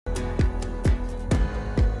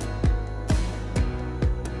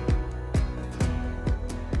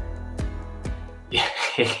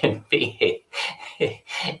it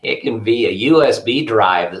can be a USB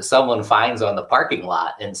drive that someone finds on the parking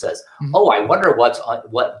lot and says, Mhm. "Oh, I wonder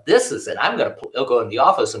what this is," and I'm going to go in the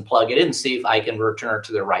office and plug it in and see if I can return it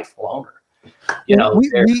to the rightful owner. You know,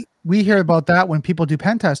 we hear about that when people do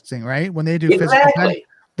pen testing, right? When they do physical pen,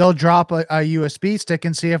 they'll drop a USB stick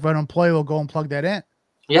and see if an employee will go and plug that in.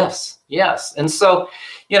 Yes, yes. And so,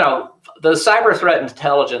 you know, the cyber threat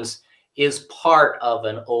intelligence is part of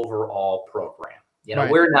an overall program. You know,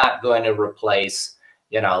 Right. we're not going to replace,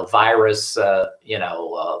 virus, virus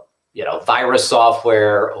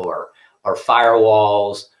software or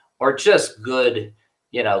firewalls or just good,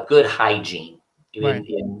 good hygiene Right.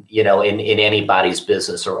 in anybody's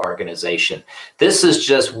business or organization. This is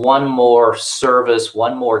just one more service,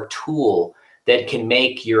 one more tool that can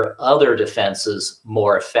make your other defenses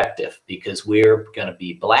more effective, because we're going to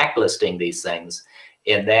be blacklisting these things,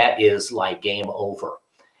 and that is like game over.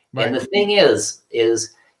 Right. And the thing is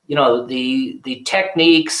the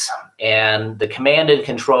techniques and the command and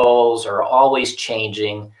controls are always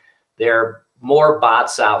changing. There are more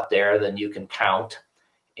bots out there than you can count.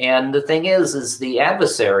 And the thing is the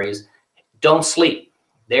adversaries don't sleep.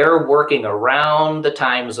 They're working around the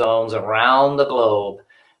time zones, around the globe.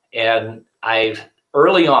 And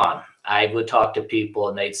early on, I would talk to people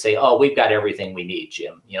and they'd say, "Oh, we've got everything we need,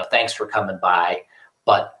 Jim. Thanks for coming by,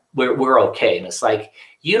 but we're okay." And it's like,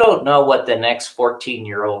 you don't know what the next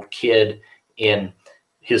 14-year-old kid in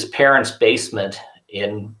his parents' basement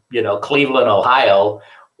in, Cleveland, Ohio,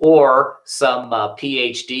 or some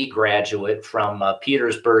PhD graduate from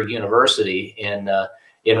Petersburg University in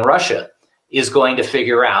Russia is going to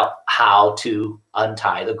figure out how to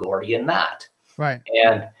untie the Gordian knot. Right.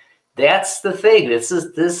 And that's the thing. This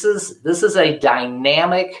is a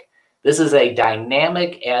dynamic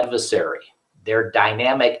adversary. They're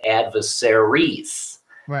dynamic adversaries.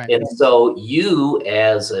 Right. And so you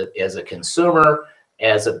as a consumer,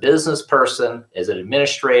 as a business person, as an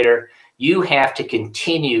administrator, you have to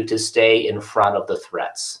continue to stay in front of the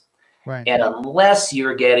threats. Right. And unless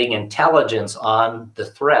you're getting intelligence on the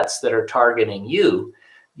threats that are targeting you,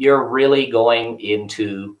 you're really going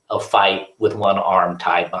into a fight with one arm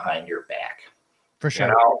tied behind your back. For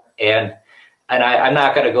sure. And I'm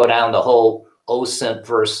not going to go down the whole OSINT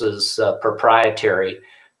versus proprietary,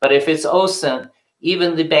 but if it's OSINT,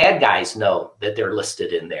 even the bad guys know that they're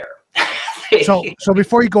listed in there. So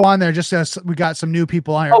before you go on there, just we got some new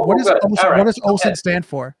people on here. What does OSINT stand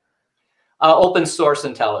for? Open source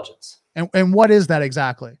intelligence. And what is that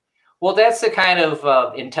exactly? Well, that's the kind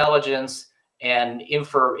of intelligence and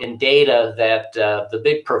data that the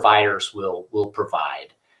big providers will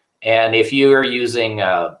provide. And if you're using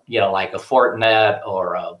like a Fortinet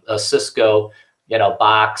or a Cisco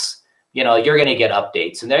box, you're going to get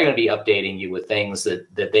updates, and they're going to be updating you with things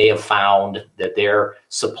that they have found, that their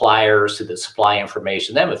suppliers who supply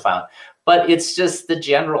information them have found. But it's just the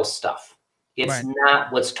general stuff. It's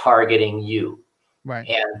not what's targeting you. Right.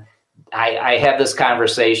 And I have this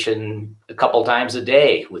conversation a couple times a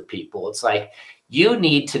day with people. It's like, you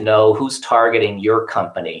need to know who's targeting your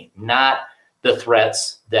company, not the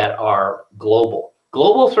threats that are global.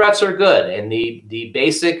 Global threats are good, and the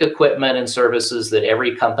basic equipment and services that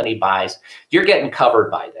every company buys, you're getting covered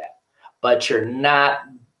by that. But you're not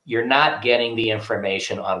getting the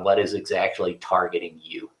information on what is exactly targeting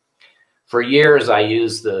you. For years, I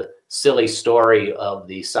used the silly story of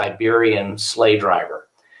the Siberian sleigh driver.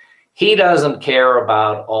 He doesn't care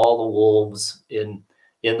about all the wolves in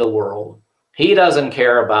the world. He doesn't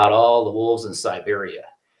care about all the wolves in Siberia.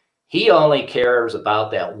 He only cares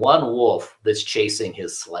about that one wolf that's chasing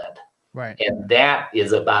his sled. Right. And that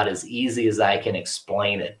is about as easy as I can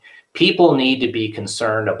explain it. People need to be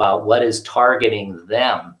concerned about what is targeting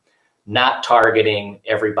them, not targeting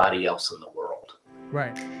everybody else in the world.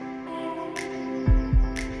 Right.